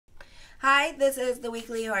Hi, this is the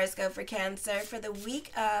weekly horoscope for Cancer for the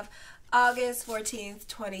week of August 14th,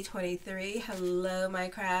 2023. Hello, my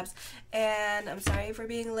crabs. And I'm sorry for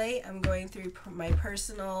being late. I'm going through my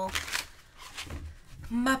personal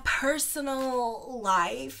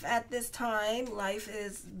life at this time. Life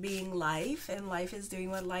is being life, and life is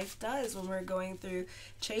doing what life does when we're going through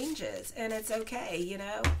changes. And it's okay, you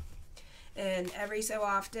know? And every so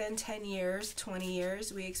often, 10 years, 20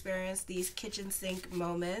 years, we experience these kitchen sink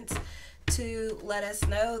moments to let us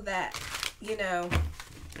know that, you know,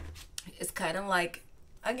 it's kind of like,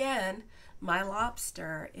 again, my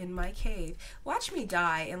lobster in my cave. Watch me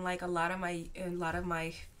die, and like a lot of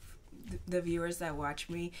the viewers that watch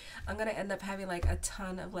me, I'm gonna end up having like a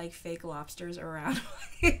ton of like fake lobsters around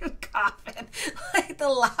my coffin. Like the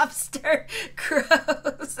lobster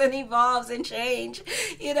grows and evolves and change.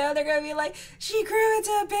 You know, they're gonna be like, she grew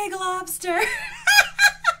into a big lobster.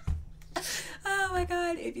 Oh my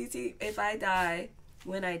God! If I die,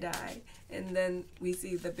 when I die, and then we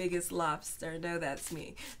see the biggest lobster, no, that's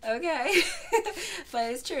me. Okay.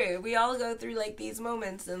 But it's true. We all go through like these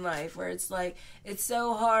moments in life where it's like, it's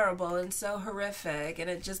so horrible and so horrific and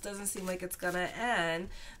it just doesn't seem like it's gonna end.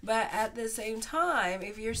 But at the same time,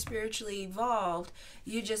 if you're spiritually evolved,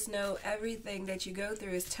 you just know everything that you go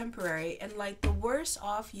through is temporary, and like the worse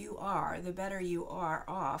off you are, the better you are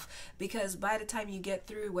off, because by the time you get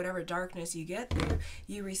through whatever darkness you get through,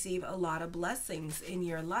 you receive a lot of blessings in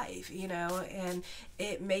your life, you know, and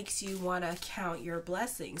it makes you want to count your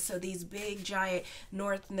blessings. So these big giant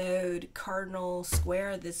North Node cardinal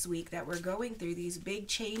square this week that we're going through, these big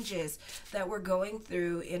changes that we're going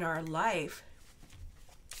through in our life,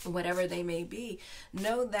 whatever they may be,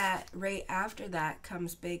 know that right after that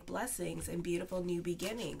comes big blessings and beautiful new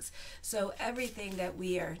beginnings. So everything that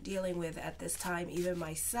we are dealing with at this time, even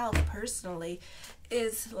myself personally,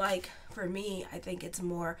 is like, for me, I think it's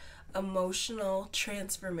more emotional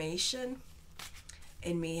transformation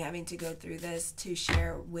in me having to go through this to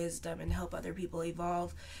share wisdom and help other people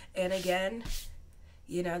evolve. And again,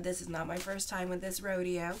 you know, this is not my first time with this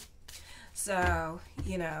rodeo. So,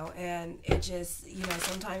 you know, and it just, you know,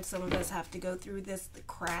 sometimes some of us have to go through this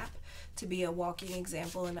crap to be a walking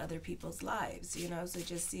example in other people's lives, you know, so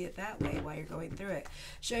just see it that way while you're going through it.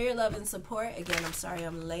 Show your love and support. Again, I'm sorry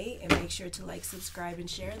I'm late, and make sure to like, subscribe, and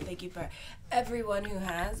share. And thank you for everyone who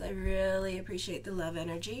has. I really appreciate the love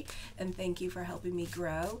energy, and thank you for helping me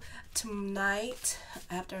grow. Tonight,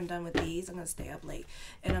 after I'm done with these, I'm going to stay up late,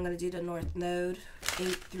 and I'm going to do the North Node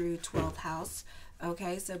 8th through 12th house.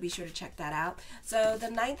 Okay, so be sure to check that out. So the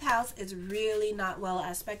 9th house is really not well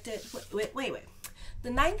aspected. Wait. The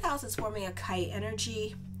 9th house is forming a kite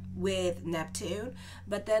energy with Neptune,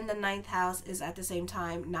 but then the 9th house is at the same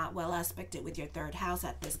time not well aspected with your 3rd house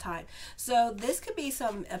at this time. So this could be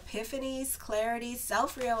some epiphanies, clarities,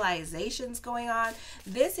 self-realizations going on.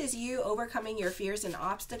 This is you overcoming your fears and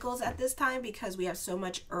obstacles at this time, because we have so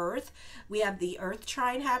much earth. We have the earth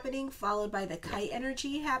trine happening, followed by the kite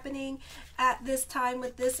energy happening at this time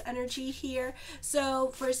with this energy here. So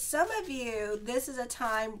for some of you, this is a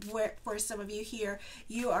time where, for some of you here,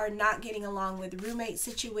 you are not getting along with roommate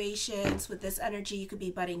situations. With this energy, you could be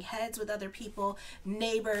butting heads with other people,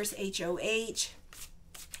 neighbors, HOH.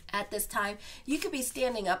 At this time, you could be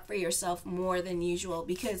standing up for yourself more than usual,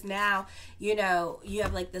 because now, you know, you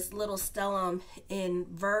have like this little stellium in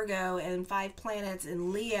Virgo and 5 planets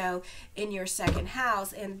in Leo in your 2nd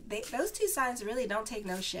house, and those 2 signs really don't take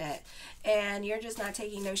no shit, and you're just not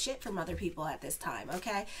taking no shit from other people at this time,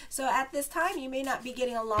 okay? So at this time, you may not be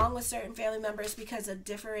getting along with certain family members because of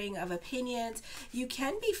differing of opinions. You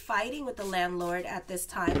can be fighting with the landlord at this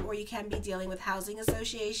time, or you can be dealing with housing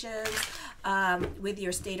associations, with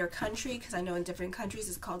your state or country, because I know in different countries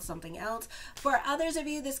it's called something else. For others of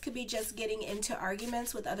you, this could be just getting into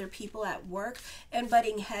arguments with other people at work and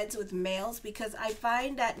butting heads with males, because I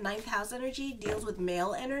find that 9th house energy deals with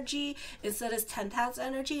male energy instead of 10th house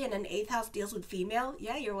energy, and then 8th house deals with female.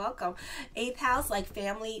 Yeah, you're welcome. 8th house, like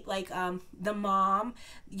family, like the mom,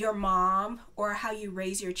 your mom, or how you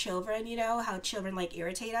raise your children, you know, how children like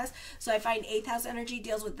irritate us. So I find 8th house energy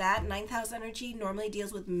deals with that. 9th house energy normally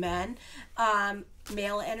deals with men.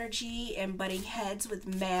 Male energy and butting heads with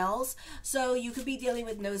males. So you could be dealing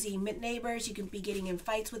with nosy neighbors. You could be getting in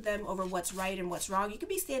fights with them over what's right and what's wrong. You could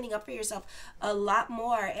be standing up for yourself a lot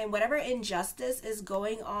more, and whatever injustice is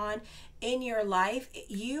going on in your life,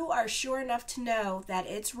 you are sure enough to know that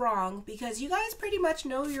it's wrong, because you guys pretty much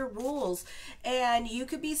know your rules, and you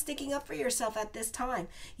could be sticking up for yourself at this time.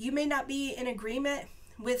 You may not be in agreement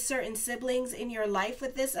with certain siblings in your life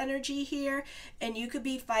with this energy here, and you could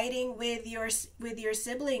be fighting with your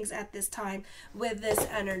siblings at this time with this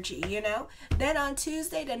energy, you know. Then on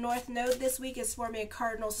Tuesday, the North Node this week is forming a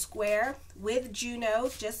cardinal square with Juno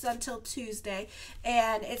just until Tuesday,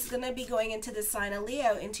 and it's going to be going into the sign of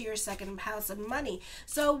Leo, into your second house of money.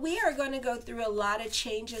 So we are going to go through a lot of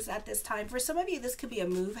changes at this time. For some of you, this could be a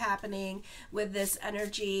move happening with this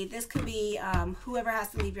energy. This could be whoever has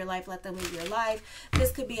to leave your life, let them leave your life.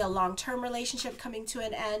 This could be a long-term relationship coming to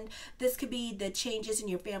an end. This could be the changes in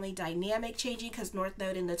your family dynamic changing, because North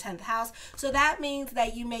Node in the 10th house. So that means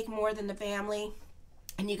that you make more than the family,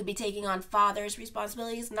 and you could be taking on father's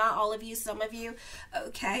responsibilities. Not all of you, some of you.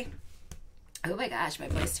 Okay. Oh my gosh, my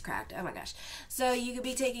voice cracked. Oh my gosh. So you could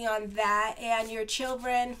be taking on that and your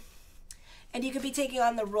children. And you could be taking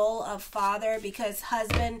on the role of father, because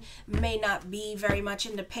husband may not be very much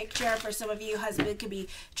in the picture. For some of you, husband could be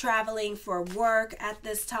traveling for work at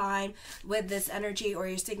this time with this energy, or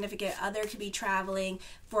your significant other could be traveling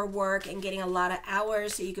for work and getting a lot of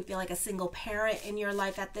hours. So you could feel like a single parent in your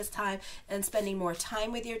life at this time and spending more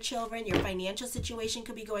time with your children. Your financial situation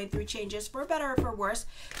could be going through changes for better or for worse.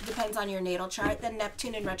 It depends on your natal chart. Then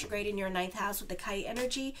Neptune in retrograde in your 9th house with the kite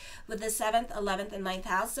energy with the 7th, 11th, and 9th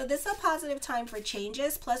house. So this is a positive time for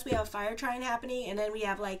changes. Plus we have fire trine happening, and then we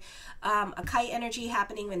have like a kite energy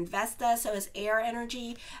happening in Vesta, so it's air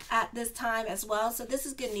energy at this time as well. So this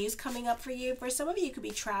is good news coming up for you. For some of you, you could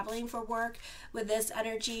be traveling for work with this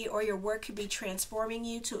energy, or your work could be transferring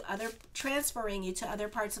you to other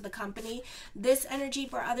parts of the company. This energy,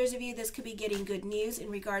 for others of you, this could be getting good news in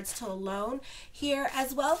regards to a loan here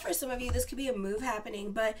as well. For some of you, this could be a move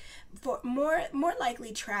happening, but for more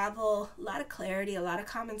likely travel, a lot of clarity, a lot of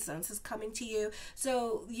common sense is coming to you.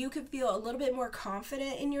 So you could feel a little bit more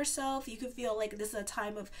confident in yourself. You could feel like this is a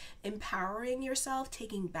time of empowering yourself,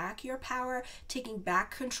 taking back your power, taking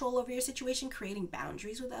back control over your situation, creating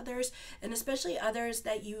boundaries with others, and especially others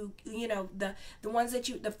that you know, the ones that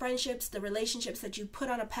the friendships, the relationships that you put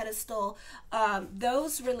on a pedestal,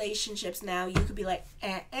 those relationships now you could be like,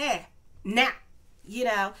 nah, you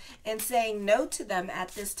know, and saying no to them at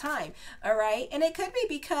this time. All right. And it could be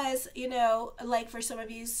because, you know, like for some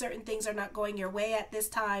of you, certain things are not going your way at this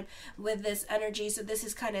time with this energy. So this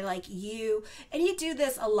is kind of like you, and you do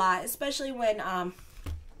this a lot, especially when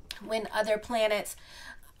other planets,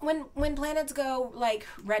 when planets go like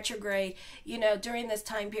retrograde, you know, during this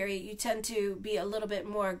time period, you tend to be a little bit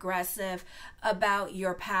more aggressive about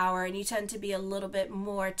your power, and you tend to be a little bit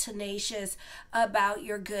more tenacious about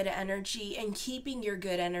your good energy and keeping your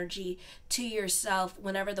good energy to yourself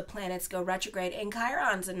whenever the planets go retrograde. And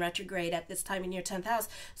Chiron's in retrograde at this time in your 10th house.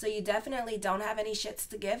 So you definitely don't have any shits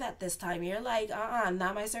to give at this time. You're like,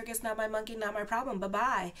 not my circus, not my monkey, not my problem.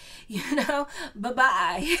 Bye-bye. You know,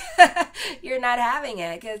 bye-bye. You're not having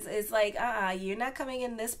it, because it's like, you're not coming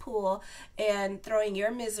in this pool and throwing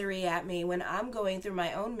your misery at me when I'm going through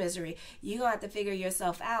my own misery. You're going to have to figure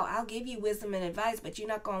yourself out. I'll give you wisdom and advice, but you're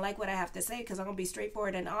not going to like what I have to say, because I'm going to be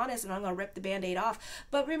straightforward and honest, and I'm going to rip the Band-Aid off.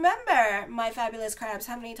 But remember, my fabulous crabs,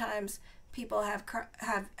 how many times people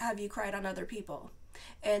have you cried on other people,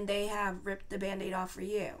 and they have ripped the Band-Aid off for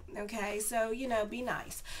you? Okay, so, you know, be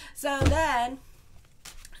nice. So then,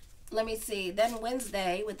 let me see. Then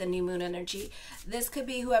Wednesday with the new moon energy, this could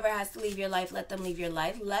be whoever has to leave your life, let them leave your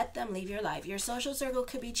life. Let them leave your life. Your social circle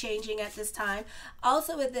could be changing at this time.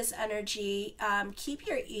 Also with this energy, keep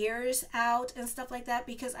your ears out and stuff like that,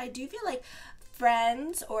 because I do feel like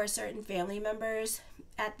friends or certain family members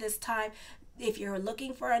at this time, if you're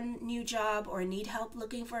looking for a new job or need help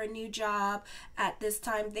looking for a new job at this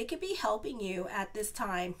time, they could be helping you at this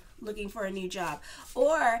time looking for a new job.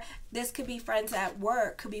 Or this could be friends at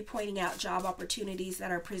work could be pointing out job opportunities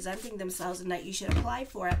that are presenting themselves and that you should apply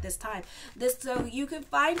for at this time. So you could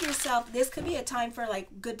find yourself, this could be a time for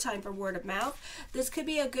like good time for word of mouth. This could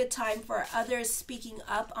be a good time for others speaking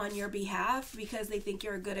up on your behalf because they think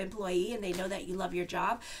you're a good employee and they know that you love your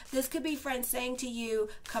job. This could be friends saying to you,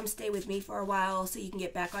 come stay with me for a while so you can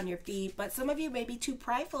get back on your feet. But some of you may be too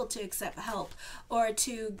prideful to accept help or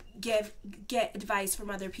to get advice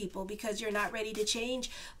from other people because you're not ready to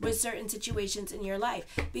change with certain situations in your life.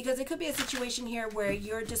 Because it could be a situation here where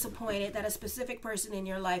you're disappointed that a specific person in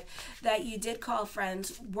your life that you did call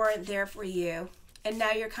friends weren't there for you. And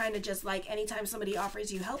now you're kind of just like, anytime somebody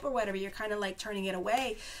offers you help or whatever, you're kind of like turning it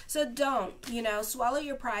away. So don't, swallow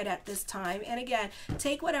your pride at this time. And again,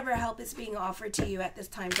 take whatever help is being offered to you at this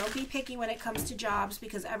time. Don't be picky when it comes to jobs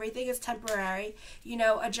because everything is temporary.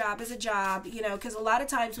 A job is a job, because a lot of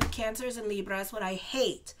times with Cancers and Libras, what I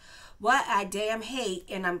hate what I damn hate,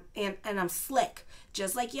 and I'm slick.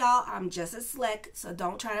 Just like y'all, I'm just as slick, so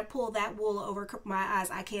don't try to pull that wool over my eyes.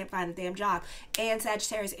 I can't find a damn job. And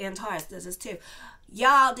Sagittarius and Taurus does this too.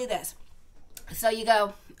 Y'all do this. So you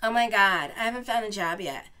go, oh my God, I haven't found a job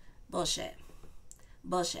yet. Bullshit.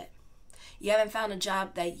 Bullshit. You haven't found a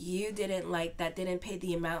job that you didn't like, that didn't pay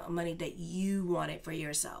the amount of money that you wanted for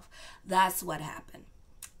yourself. That's what happened.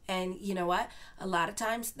 And you know what? A lot of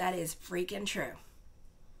times that is freaking true.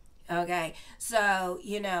 Okay, so,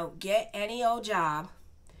 you know, get any old job,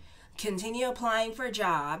 continue applying for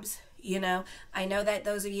jobs. You know, I know that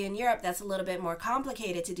those of you in Europe, that's a little bit more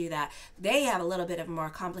complicated to do that. They have a little bit of a more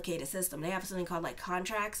complicated system. They have something called like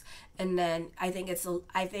contracts. And then I think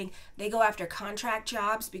they go after contract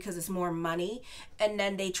jobs because it's more money. And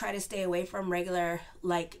then they try to stay away from regular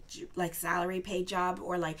like salary paid job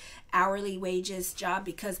or like hourly wages job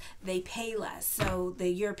because they pay less. So the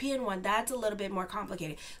European one, that's a little bit more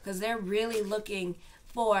complicated because they're really looking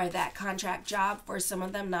for that contract job for some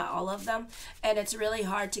of them, not all of them. And it's really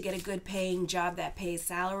hard to get a good paying job that pays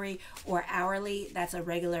salary or hourly. That's a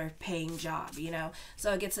regular paying job, you know?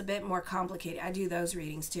 So it gets a bit more complicated. I do those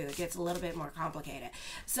readings too. It gets a little bit more complicated.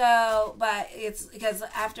 So, but it's because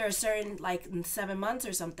after a certain, like 7 months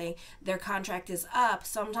or something, their contract is up.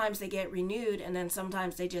 Sometimes they get renewed and then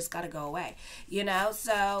sometimes they just got to go away, you know?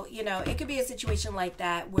 So, you know, it could be a situation like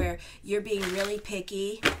that where you're being really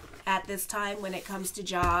picky at this time when it comes to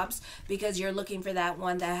jobs because you're looking for that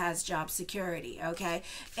one that has job security, okay?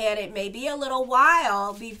 And it may be a little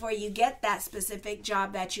while before you get that specific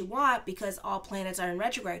job that you want because all planets are in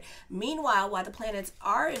retrograde. Meanwhile, while the planets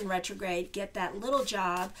are in retrograde, get that little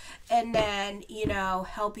job and then, you know,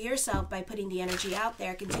 help yourself by putting the energy out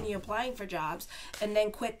there, continue applying for jobs, and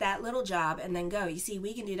then quit that little job and then go. You see,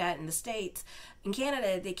 we can do that in the States. In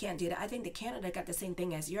Canada, they can't do that. I think that Canada got the same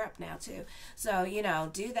thing as Europe now, too. So, you know,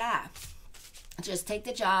 do that. Just take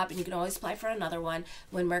the job and you can always apply for another one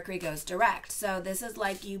when Mercury goes direct. So this is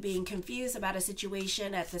like you being confused about a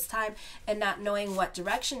situation at this time and not knowing what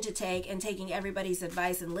direction to take and taking everybody's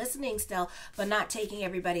advice and listening still, but not taking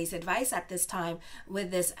everybody's advice at this time with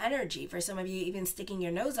this energy. For some of you, even sticking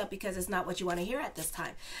your nose up because it's not what you want to hear at this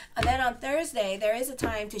time. And then on Thursday, there is a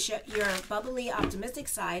time to show your bubbly, optimistic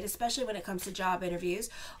side, especially when it comes to job interviews,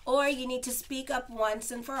 or you need to speak up once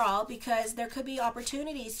and for all because there could be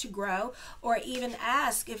opportunities to grow or even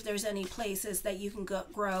ask if there's any places that you can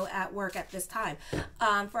grow at work at this time.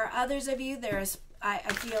 For others of you, I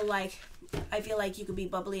feel like you could be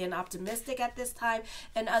bubbly and optimistic at this time,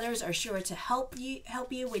 and others are sure to help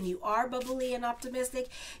you when you are bubbly and optimistic.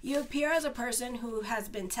 You appear as a person who has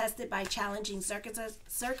been tested by challenging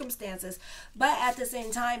circumstances, but at the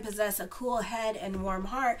same time possess a cool head and warm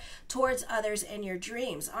heart towards others and your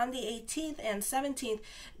dreams. On the 18th and 17th,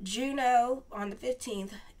 Juno on the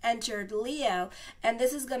 15th entered Leo, and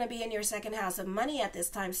this is going to be in your second house of money at this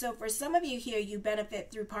time. So for some of you here, you benefit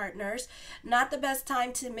through partners. Not the best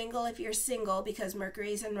time to mingle if you're single because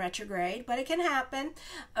Mercury is in retrograde, but it can happen.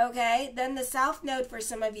 Okay, then the South Node for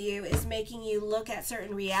some of you is making you look at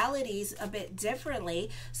certain realities a bit differently.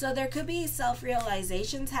 So there could be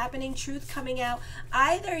self-realizations happening, truth coming out.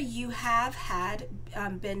 Either you have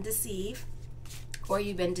been deceived, or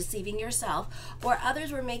you've been deceiving yourself, or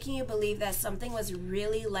others were making you believe that something was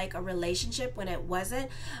really like a relationship when it wasn't.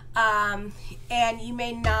 And you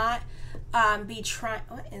may not be trying.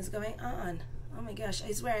 What is going on? Oh my gosh,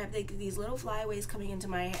 I swear I have these little flyaways coming into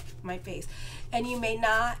my face. And you may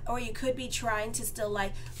not, or you could be trying to still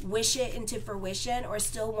like wish it into fruition or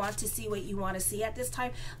still want to see what you want to see at this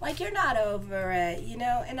time. Like you're not over it, you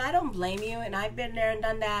know, and I don't blame you. And I've been there and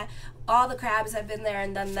done that. All the crabs have been there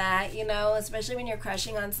and done that, you know, especially when you're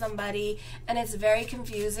crushing on somebody. And it's very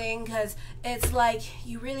confusing because it's like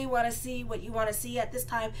you really want to see what you want to see at this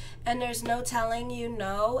time. And there's no telling you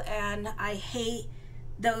no. And I hate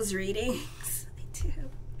those readings.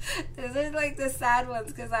 Those are like the sad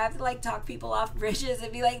ones because I have to like talk people off bridges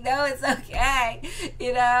and be like, no, it's okay,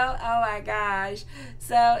 you know. Oh my gosh.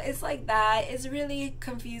 So it's like that. It's a really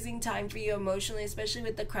confusing time for you emotionally, especially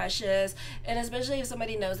with the crushes, and especially if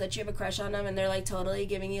somebody knows that you have a crush on them and they're like totally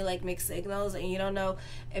giving you like mixed signals and you don't know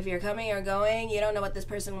if you're coming or going. You don't know what this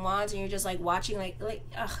person wants and you're just like watching like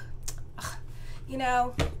ugh. You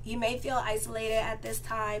know, you may feel isolated at this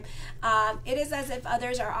time. It is as if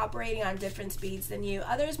others are operating on different speeds than you.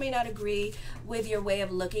 Others may not agree with your way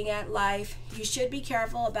of looking at life. You should be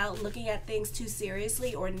careful about looking at things too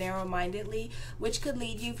seriously or narrow-mindedly, which could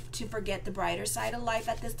lead you to forget the brighter side of life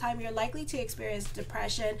at this time. You're likely to experience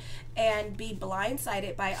depression and be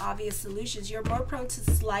blindsided by obvious solutions. You're more prone to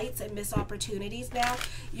slights and missed opportunities now.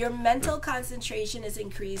 Your mental concentration is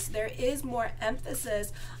increased. There is more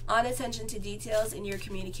emphasis on attention to details in your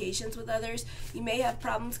communications with others. You may have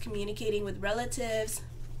problems communicating with relatives.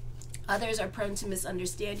 Others are prone to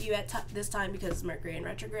misunderstand you at this time because Mercury in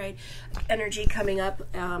retrograde energy coming up.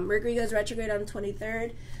 Mercury goes retrograde on the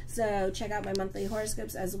 23rd, so check out my monthly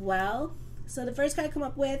horoscopes as well. So the first card I come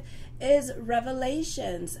up with is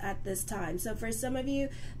revelations at this time. So for some of you,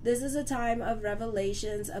 this is a time of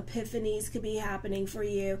revelations. Epiphanies could be happening for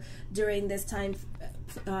you during this time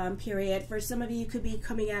period. For some of you, could be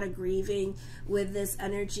coming out of grieving with this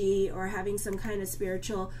energy or having some kind of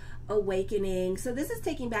spiritual awakening. So this is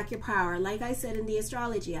taking back your power. Like I said in the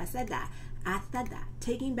astrology, I said that.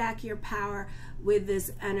 Taking back your power with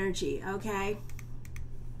this energy, okay?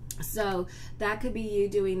 So that could be you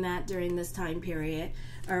doing that during this time period.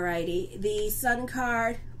 Alrighty. The Sun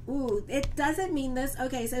card. Ooh, it doesn't mean this.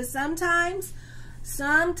 Okay, so sometimes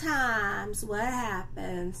what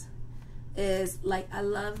happens is, like, I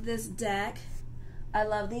love this deck. I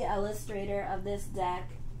love the illustrator of this deck.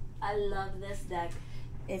 I love this deck.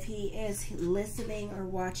 If he is listening or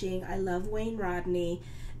watching, I love Wayne Rodney,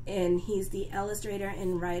 and he's the illustrator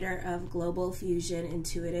and writer of Global Fusion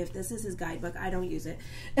Intuitive. This is his guidebook. I don't use it,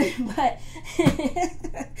 but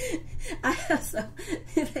I also,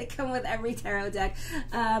 they come with every tarot deck.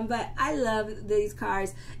 But I love these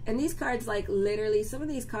cards, and these cards, like, literally, some of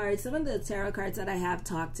these cards, some of the tarot cards that I have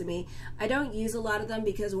talk to me. I don't use a lot of them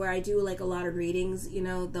because where I do, like, a lot of readings, you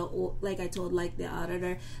know, like I told, like, the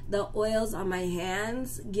auditor, the oils on my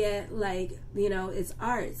hands get, like, you know, it's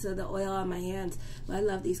art. So the oil on my hands, but I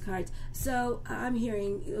love these cards. So I'm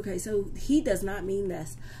hearing, okay, so he does not mean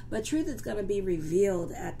this, but truth is going to be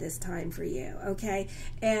revealed at this time for you, okay?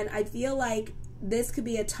 And I feel like this could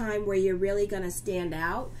be a time where you're really going to stand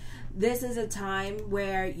out. This is a time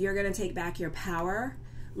where you're going to take back your power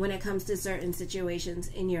when it comes to certain situations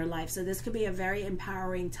in your life. So this could be a very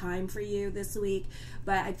empowering time for you this week,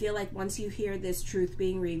 but I feel like once you hear this truth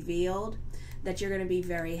being revealed, that you're going to be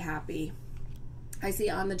very happy. I see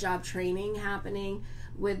on-the-job training happening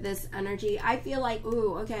with this energy. I feel like,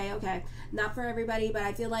 ooh, okay, not for everybody, but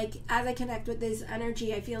I feel like as I connect with this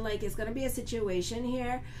energy, I feel like it's going to be a situation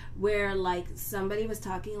here where, like, somebody was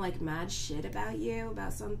talking, like, mad shit about you,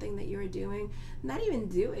 about something that you were doing, not even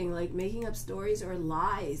doing, like, making up stories or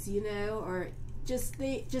lies, you know, or just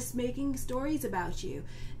making stories about you,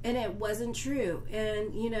 and it wasn't true,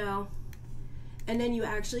 and, you know, and then you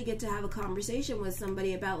actually get to have a conversation with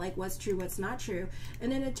somebody about, like, what's true, what's not true.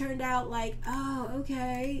 And then it turned out, like, oh,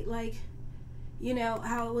 okay, like, you know,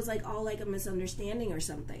 how it was, like, all, like, a misunderstanding or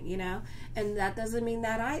something, you know? And that doesn't mean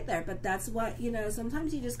that either, but that's what, you know,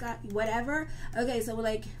 sometimes you just got whatever. Okay, so,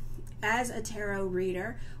 like, as a tarot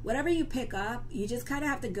reader, whatever you pick up, you just kind of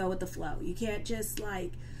have to go with the flow. You can't just,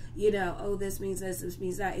 like, you know, oh, this means this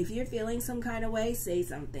means that. If you're feeling some kind of way, say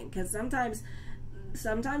something, because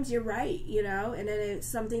sometimes you're right, you know, and then it's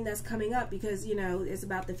something that's coming up because, you know, it's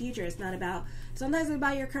about the future. It's not about, sometimes it's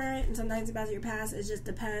about your current and sometimes it's about your past. It just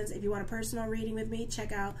depends. If you want a personal reading with me,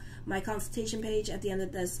 check out my consultation page at the end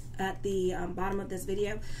of this, at the bottom of this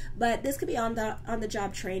video. But this could be on the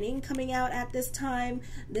job training coming out at this time.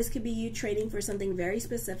 This could be you training for something very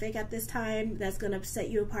specific at this time that's going to set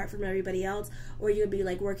you apart from everybody else, or you'll be,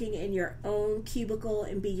 like, working in your own cubicle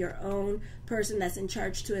and be your own person that's in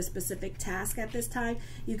charge to a specific task at this time.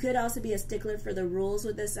 You could also be a stickler for the rules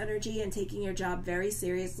with this energy and taking your job very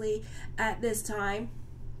seriously at this time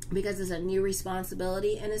because it's a new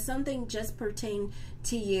responsibility and it's something just pertaining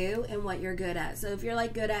to you and what you're good at. So if you're,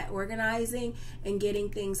 like, good at organizing and getting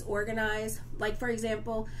things organized, like, for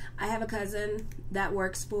example, I have a cousin that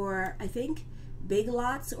works for, I think, Big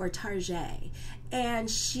Lots or Target, and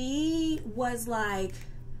she was like,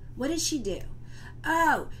 what did she do?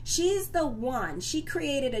 Oh, she's the one. She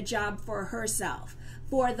created a job for herself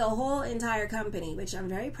for the whole entire company, which I'm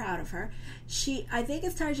very proud of her. I think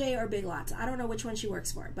it's Target or Big Lots. I don't know which one she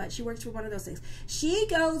works for, but she works for one of those things. She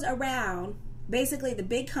goes around, basically the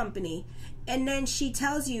big company, and then she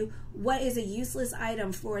tells you what is a useless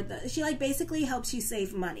item for she, like, basically helps you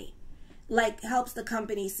save money. Like, helps the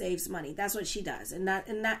company saves money. That's what she does.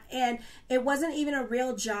 And it wasn't even a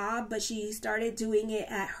real job, but she started doing it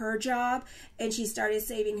at her job, and she started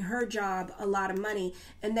saving her job a lot of money.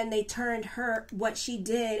 And then they turned what she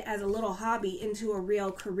did as a little hobby into a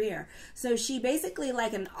real career. So she basically,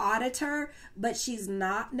 like, an auditor, but she's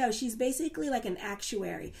not. No, she's basically like an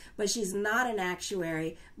actuary, but she's not an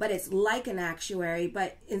actuary, but it's like an actuary.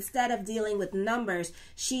 But instead of dealing with numbers,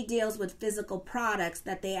 she deals with physical products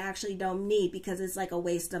that they actually don't don't need because it's like a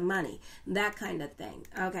waste of money. That kind of thing.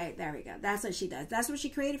 Okay, there we go. That's what she does. That's what she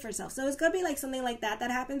created for herself. So it's going to be like something like that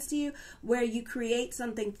happens to you, where you create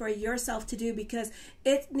something for yourself to do because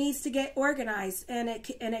it needs to get organized, and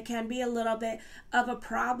it can be a little bit of a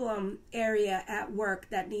problem area at work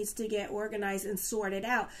that needs to get organized and sorted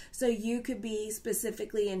out. So you could be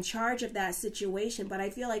specifically in charge of that situation. But I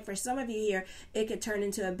feel like for some of you here, it could turn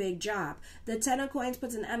into a big job. The 10 of Coins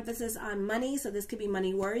puts an emphasis on money, so this could be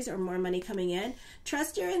money worries or more money coming in.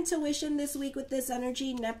 Trust your intuition this week with this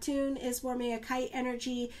energy. Neptune is forming a kite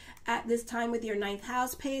energy at this time with your 9th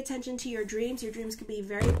house. Pay attention to your dreams. Your dreams can be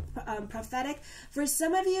very prophetic. For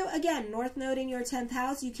some of you, again, North Node in your 10th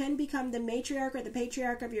house, you can become the matriarch or the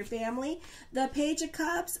patriarch of your family. The Page of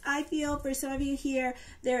Cups, I feel for some of you here,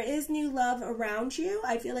 there is new love around you.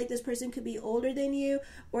 I feel like this person could be older than you,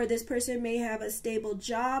 or this person may have a stable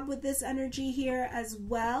job with this energy here as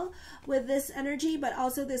well with this energy, but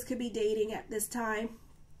also this could be dating at this time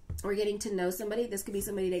or getting to know somebody. This could be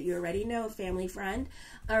somebody that you already know, a family friend,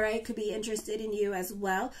 all right, could be interested in you as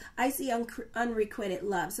well. I see unrequited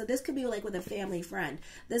love, so this could be like with a family friend.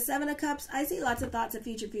 The 7 of Cups, I see lots of thoughts of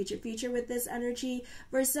future with this energy.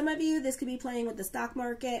 For some of you, this could be playing with the stock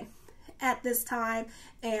market at this time,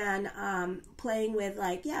 and playing with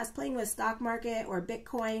playing with stock market or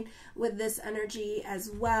Bitcoin with this energy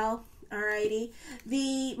as well. Alrighty,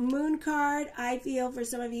 the Moon card, I feel for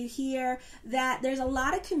some of you here that there's a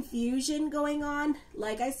lot of confusion going on.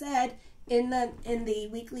 Like I said, in the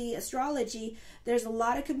weekly astrology, there's a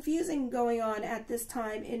lot of confusion going on at this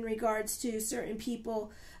time in regards to certain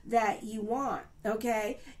people that you want,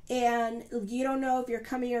 okay? And you don't know if you're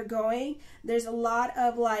coming or going. There's a lot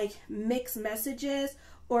of like mixed messages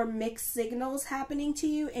or mixed signals happening to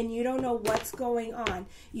you, and you don't know what's going on.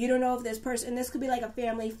 You don't know if this person, this could be like a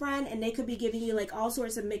family friend, and they could be giving you like all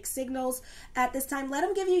sorts of mixed signals at this time. Let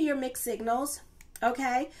them give you your mixed signals,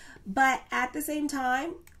 okay? But at the same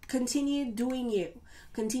time, continue doing you.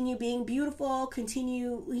 Continue being beautiful,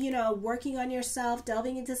 continue, you know, working on yourself,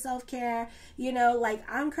 delving into self-care, you know, like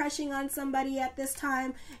I'm crushing on somebody at this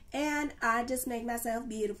time, and I just make myself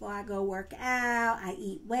beautiful. I go work out, I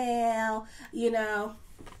eat well, you know,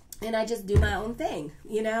 and I just do my own thing,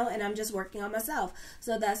 you know, and I'm just working on myself.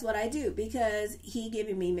 So that's what I do, because he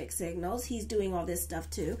giving me mixed signals. He's doing all this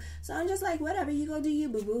stuff too. So I'm just like, whatever, you go do you,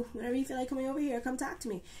 boo-boo. Whenever you feel like coming over here, come talk to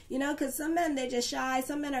me. You know, because some men, they're just shy.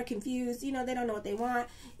 Some men are confused. You know, they don't know what they want,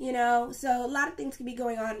 you know. So a lot of things can be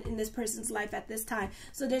going on in this person's life at this time.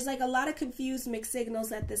 So there's like a lot of confused mixed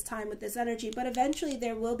signals at this time with this energy. But eventually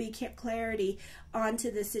there will be clarity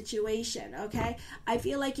onto the situation, okay? I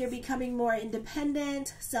feel like you're becoming more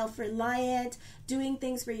independent, self-reliant, doing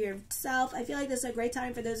things for yourself. I feel like this is a great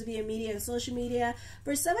time for those of you in media and social media.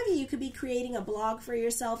 For some of you, you could be creating a blog for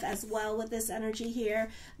yourself as well with this energy here.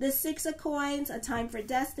 The 6 of Coins, a time for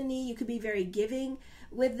destiny. You could be very giving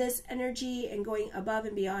with this energy and going above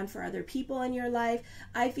and beyond for other people in your life.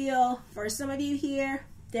 I feel for some of you here,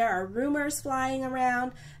 there are rumors flying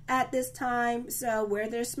around at this time. So where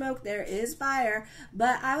there's smoke, there is fire.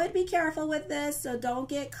 But I would be careful with this. So don't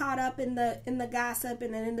get caught up in the gossip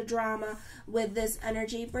and then in the drama with this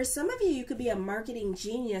energy. For some of you, you could be a marketing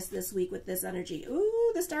genius this week with this energy.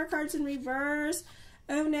 Ooh, the star card's in reverse.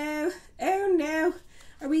 Oh no. Oh no.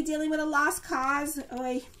 Are we dealing with a lost cause? Oh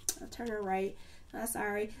wait, I'll turn her right. Oh,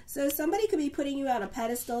 sorry. So somebody could be putting you on a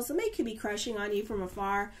pedestal. Somebody could be crushing on you from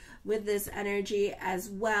afar with this energy as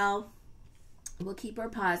well. We'll keep her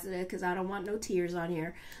positive because I don't want no tears on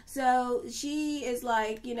here. So she is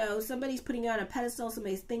like, you know, somebody's putting you on a pedestal.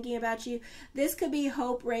 Somebody's thinking about you. This could be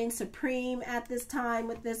hope reigns supreme at this time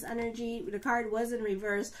with this energy. The card was in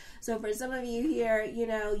reverse. So for some of you here, you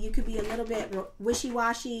know, you could be a little bit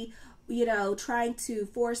wishy-washy, you know, trying to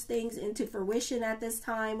force things into fruition at this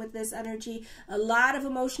time with this energy. A lot of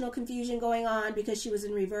emotional confusion going on because she was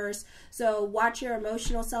in reverse. So watch your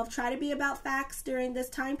emotional self. Try to be about facts during this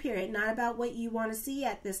time period, not about what you want to see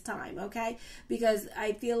at this time, okay? Because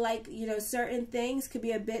I feel like, you know, certain things could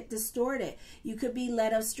be a bit distorted. You could be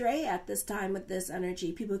led astray at this time with this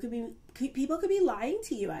energy. People could be lying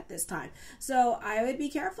to you at this time. So I would be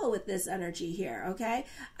careful with this energy here, okay?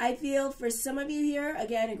 I feel for some of you here,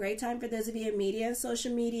 again, a great time for those of you in media and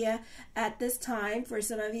social media at this time. For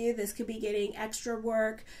some of you, this could be getting extra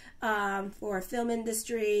work for a film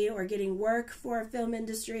industry or getting work for a film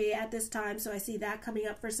industry at this time. So I see that coming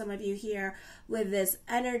up for some of you here with this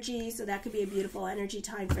energy. So that could be a beautiful energy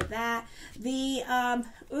time for that. The,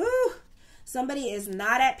 somebody is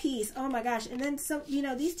not at peace. Oh my gosh. And then, so, you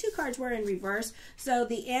know, these two cards were in reverse. So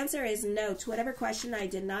the answer is no. To whatever question I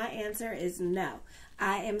did not answer is no.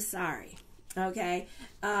 I am sorry. Okay.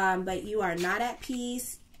 But you are not at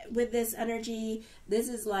peace. with this energy. This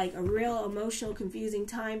is like a real emotional, confusing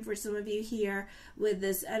time for some of you here with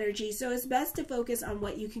this energy. So it's best to focus on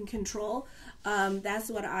what you can control. That's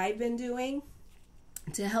what I've been doing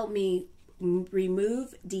to help me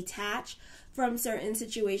remove, detach from certain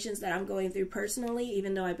situations that I'm going through personally,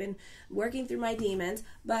 even though I've been working through my demons.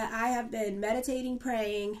 But I have been meditating,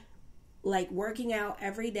 praying, like working out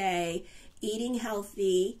every day, eating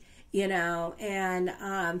healthy, you know, and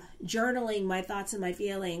journaling my thoughts and my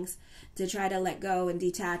feelings to try to let go and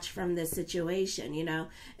detach from this situation, you know.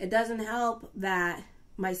 It doesn't help that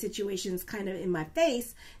my situation's kind of in my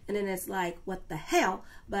face, and then it's like, what the hell,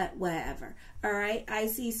 but whatever. All right, I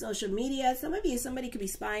see social media. Some of you, somebody could be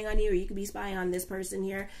spying on you, or you could be spying on this person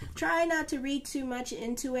here. Try not to read too much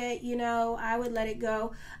into it, you know. I would let it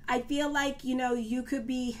go. I feel like, you know, you could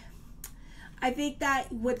be, I think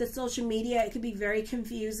that with the social media, it could be very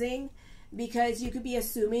confusing, because you could be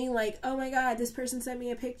assuming like, oh my God, this person sent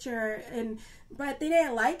me a picture, but they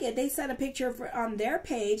didn't like it. They sent a picture on their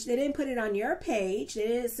page. They didn't put it on your page. They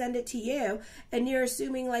didn't send it to you. And you're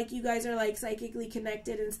assuming like you guys are like psychically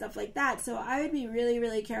connected and stuff like that. So I would be really,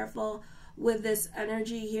 really careful with this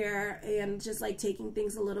energy here, and just like taking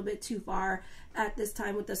things a little bit too far at this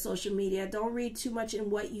time with the social media. Don't read too much in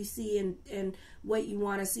what you see and what you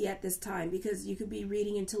want to see at this time, because you could be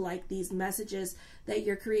reading into like these messages that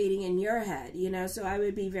you're creating in your head, you know. So I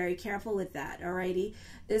would be very careful with that. Alrighty,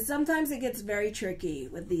 sometimes it gets very tricky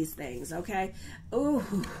with these things. Okay.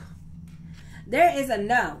 Ooh, there is a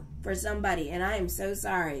no for somebody, and I am so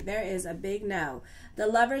sorry. There is a big no. The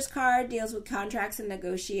Lover's card deals with contracts and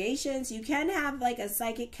negotiations. You can have like a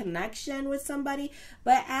psychic connection with somebody,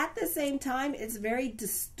 but at the same time, it's very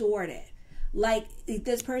distorted. Like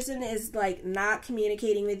this person is like not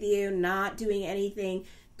communicating with you, not doing anything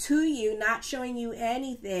to you, not showing you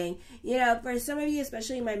anything. You know, for some of you,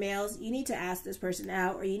 especially my males, you need to ask this person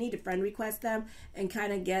out, or you need to friend request them and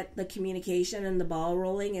kind of get the communication and the ball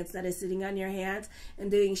rolling instead of sitting on your hands and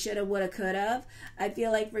doing shoulda, woulda, coulda. I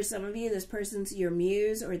feel like for some of you, this person's your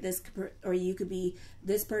muse, or you could be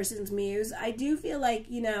this person's muse. I do feel like,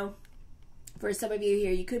 you know, for some of you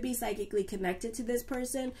here, you could be psychically connected to this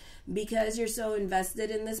person because you're so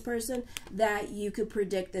invested in this person that you could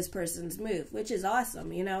predict this person's move, which is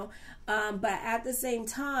awesome, you know. But at the same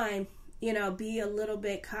time, you know, be a little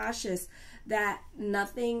bit cautious that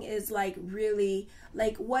nothing is like really,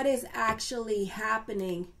 like what is actually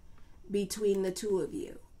happening between the two of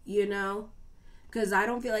you, you know. Because I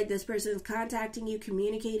don't feel like this person is contacting you,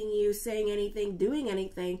 communicating you, saying anything, doing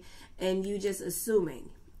anything, and you just assuming.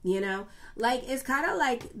 You know, like it's kind of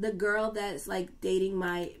like the girl that's like dating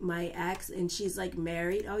my ex, and she's like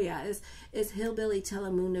married. Oh yeah, it's hillbilly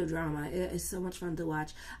Telemundo drama. It's so much fun to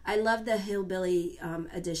watch. I love the hillbilly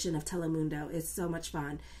edition of Telemundo. It's so much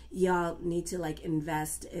fun. Y'all need to like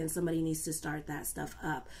invest, and somebody needs to start that stuff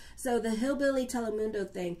up. So the hillbilly Telemundo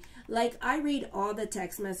thing, like I read all the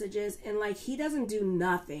text messages, and like he doesn't do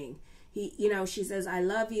nothing. He, you know, she says, I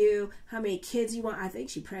love you. How many kids you want? I think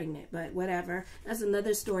she's pregnant, but whatever. That's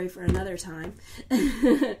another story for another time.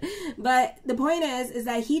 But the point is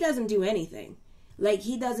that he doesn't do anything. Like,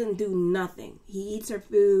 he doesn't do nothing. He eats her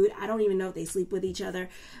food. I don't even know if they sleep with each other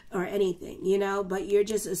or anything, you know, but you're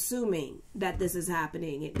just assuming that this is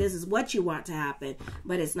happening. This is what you want to happen,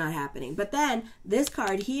 but it's not happening. But then this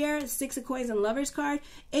card here, Six of Coins and Lover's card,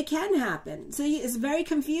 it can happen. So it's very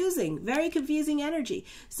confusing energy.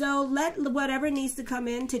 So let whatever needs to come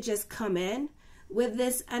in to just come in with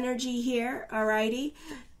this energy here, alrighty?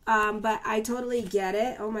 But I totally get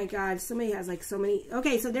it. Oh my God, somebody has like so many.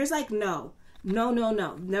 Okay, so there's like no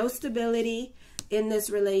stability in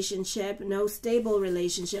this relationship, no stable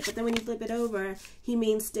relationship. But then when you flip it over, he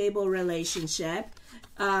means stable relationship.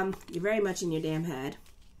 You're very much in your damn head.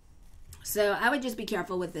 So I would just be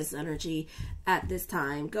careful with this energy at this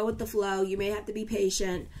time. Go with the flow. You may have to be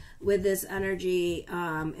patient with this energy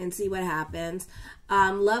and see what happens.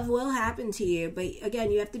 Love will happen to you, but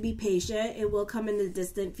again, you have to be patient. It will come in the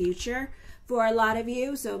distant future for a lot of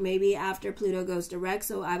you, so maybe after Pluto goes direct.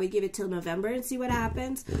 So I would give it till November and see what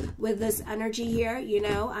happens with this energy here. You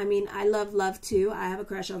know, I mean, I love love too. I have a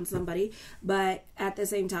crush on somebody, but at the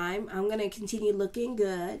same time, I'm going to continue looking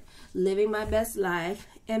good, living my best life,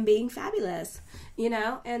 and being fabulous, you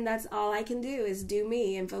know. And that's all I can do is do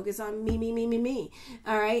me and focus on me.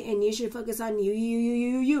 All right, and you should focus on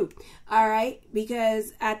you. All right,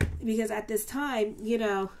 because at this time, you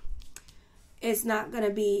know, it's not going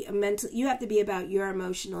to be a mental, you have to be about your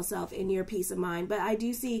emotional self and your peace of mind. But I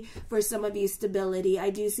do see for some of you stability.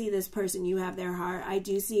 I do see this person, you have their heart. I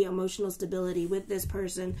do see emotional stability with this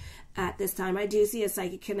person at this time. I do see a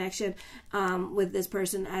psychic connection with this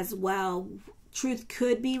person as well Truth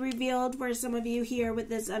could be revealed for some of you here with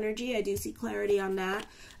this energy. I do see clarity on that.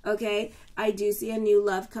 Okay, I do see a new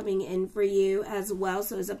love coming in for you as well.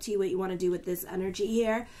 So it's up to you what you want to do with this energy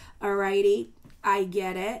here. Alrighty, I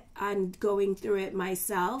get it. I'm going through it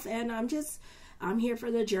myself, and I'm here for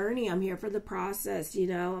the journey. I'm here for the process. You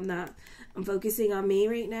know, I'm focusing on me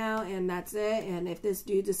right now, and that's it. And if this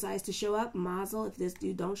dude decides to show up, mazel. If this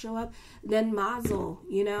dude don't show up, then mazel.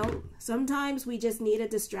 You know, sometimes we just need a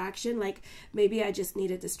distraction. Like maybe I just need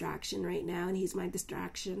a distraction right now, and he's my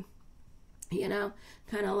distraction. You know,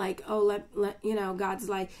 kind of like, oh, let you know, God's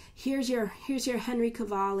like, here's your Henry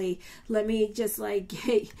Cavalli. Let me just like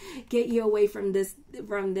get you away from this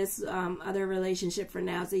other relationship for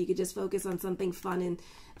now, so you could just focus on something fun.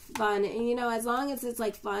 And you know, as long as it's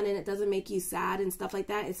like fun and it doesn't make you sad and stuff like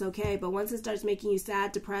that, it's okay. But once it starts making you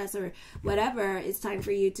sad, depressed, or whatever, it's time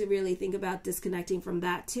for you to really think about disconnecting from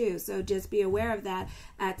that too. So just be aware of that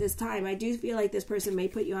at this time. I do feel like this person may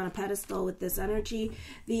put you on a pedestal with this energy.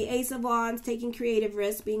 The Ace of Wands, taking creative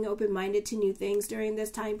risks, being open-minded to new things during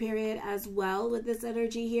this time period as well with this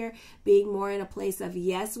energy here, being more in a place of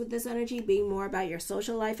yes with this energy, being more about your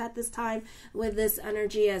social life at this time with this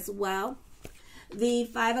energy as well. The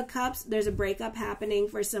Five of Cups, there's a breakup happening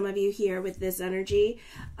for some of you here with this energy.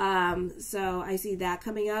 So I see that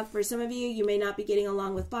coming up. For some of you, you may not be getting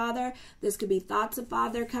along with father. This could be thoughts of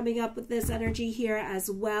father coming up with this energy here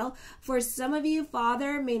as well. For some of you,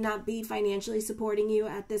 father may not be financially supporting you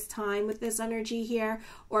at this time with this energy here,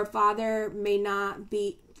 or father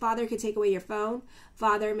could take away your phone.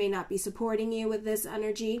 Father may not be supporting you with this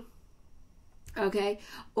energy. Okay,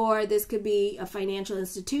 or this could be a financial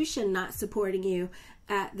institution not supporting you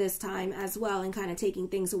at this time as well, and kind of taking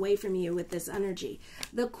things away from you with this energy.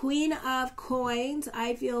 The Queen of Coins,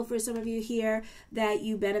 I feel for some of you here that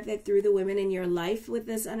you benefit through the women in your life with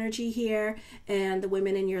this energy here, and the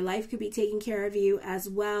women in your life could be taking care of you as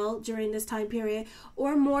well during this time period,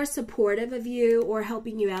 or more supportive of you, or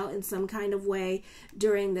helping you out in some kind of way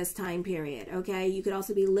during this time period. Okay, you could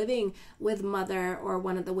also be living with mother or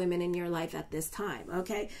one of the women in your life at this time.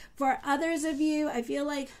 Okay, for others of you, I feel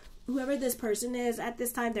like whoever this person is at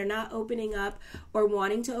this time, they're not opening up or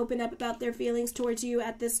wanting to open up about their feelings towards you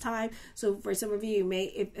at this time. So for some of you, you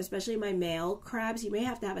may, especially my male crabs, you may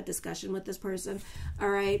have to have a discussion with this person.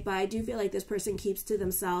 All right. But I do feel like this person keeps to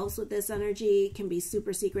themselves with this energy, can be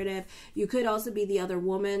super secretive. You could also be the other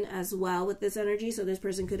woman as well with this energy. So this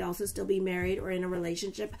person could also still be married or in a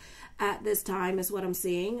relationship at this time is what I'm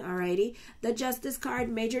seeing. All righty. The Justice card,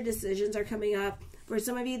 major decisions are coming up. For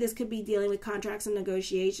some of you, this could be dealing with contracts and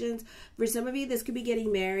negotiations. For some of you, this could be getting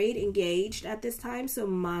married, engaged at this time. So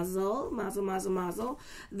mazel, mazel, mazel, mazel.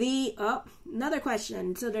 Another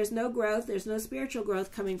question. So there's no growth. There's no spiritual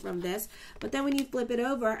growth coming from this. But then when you flip it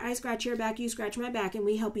over, I scratch your back, you scratch my back, and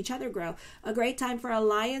we help each other grow. A great time for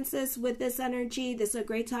alliances with this energy. This is a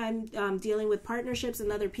great time dealing with partnerships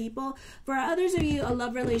and other people. For others of you, a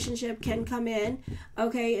love relationship can come in,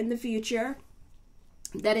 okay, in the future.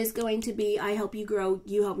 That is going to be, I help you grow,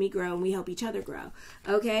 you help me grow, and we help each other grow.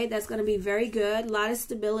 Okay, that's going to be very good. A lot of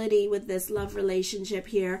stability with this love relationship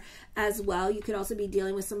here as well. You could also be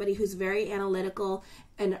dealing with somebody who's very analytical,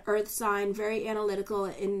 an earth sign, very analytical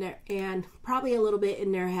in their, and probably a little bit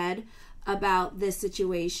in their head about this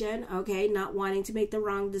situation, okay, not wanting to make the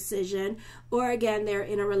wrong decision, or again, they're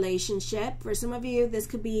in a relationship. For some of you, this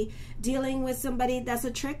could be dealing with somebody that's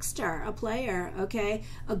a trickster, a player, okay,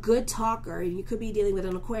 a good talker. You could be dealing with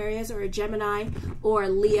an Aquarius or a Gemini or a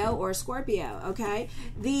Leo or a Scorpio, okay.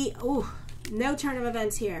 No turn of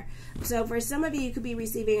events here. So for some of you, you could be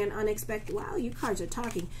receiving an unexpected, wow, you cards are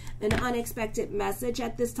talking, an unexpected message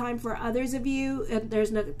at this time. For others of you,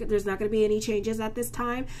 there's not going to be any changes at this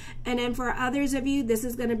time. And then for others of you, this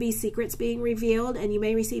is going to be secrets being revealed, and you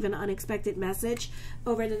may receive an unexpected message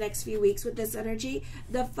over the next few weeks with this energy.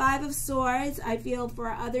 The Five of Swords, I feel for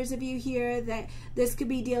others of you here that this could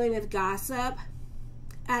be dealing with gossip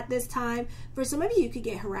at this time. For some of you, you could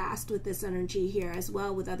get harassed with this energy here as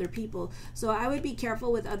well with other people. So I would be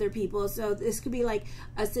careful with other people. So this could be like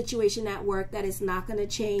a situation at work that is not going to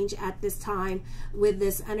change at this time with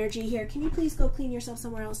this energy here. Can you please go clean yourself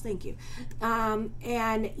somewhere else? Thank you.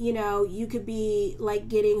 And you know, you could be like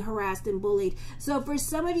getting harassed and bullied. So for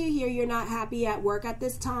some of you here, you're not happy at work at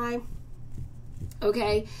this time.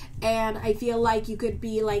 Okay, and I feel like you could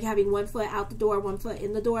be like having one foot out the door, one foot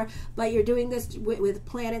in the door, but you're doing this with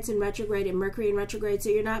planets in retrograde and Mercury in retrograde, so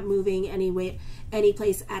you're not moving any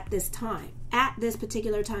place at this time. At this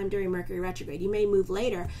particular time during Mercury retrograde. You may move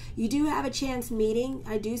later. You do have a chance meeting.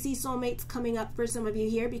 I do see soulmates coming up for some of you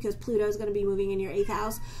here because Pluto is going to be moving in your 8th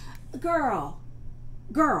house. Girl,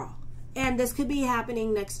 And this could be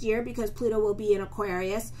happening next year because Pluto will be in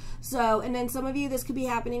Aquarius. So, and then some of you, this could be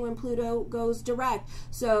happening when Pluto goes direct.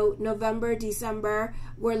 So November, December,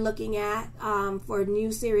 we're looking at for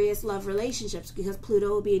new serious love relationships because Pluto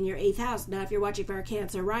will be in your 8th house. Now, if you're watching for a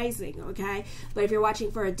Cancer rising, okay? But if you're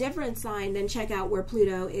watching for a different sign, then check out where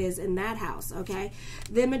Pluto is in that house, okay?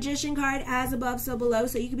 The Magician card, as above, so below.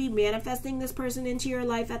 So you could be manifesting this person into your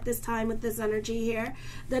life at this time with this energy here.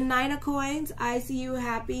 The 9 of Coins, I see you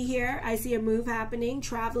happy here. I see a move happening,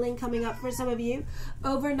 traveling coming up for some of you.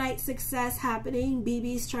 Overnight success happening.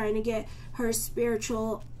 BB's trying to get her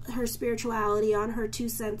spirituality on, her 2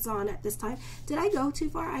 cents on at this time. Did I go too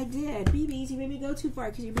far? I did. BB's, you made me go too far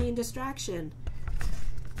because you're being distraction.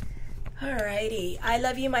 Alrighty. I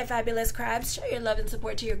love you, my fabulous crabs. Show your love and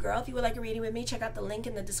support to your girl. If you would like a reading with me, check out the link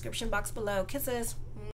in the description box below. Kisses.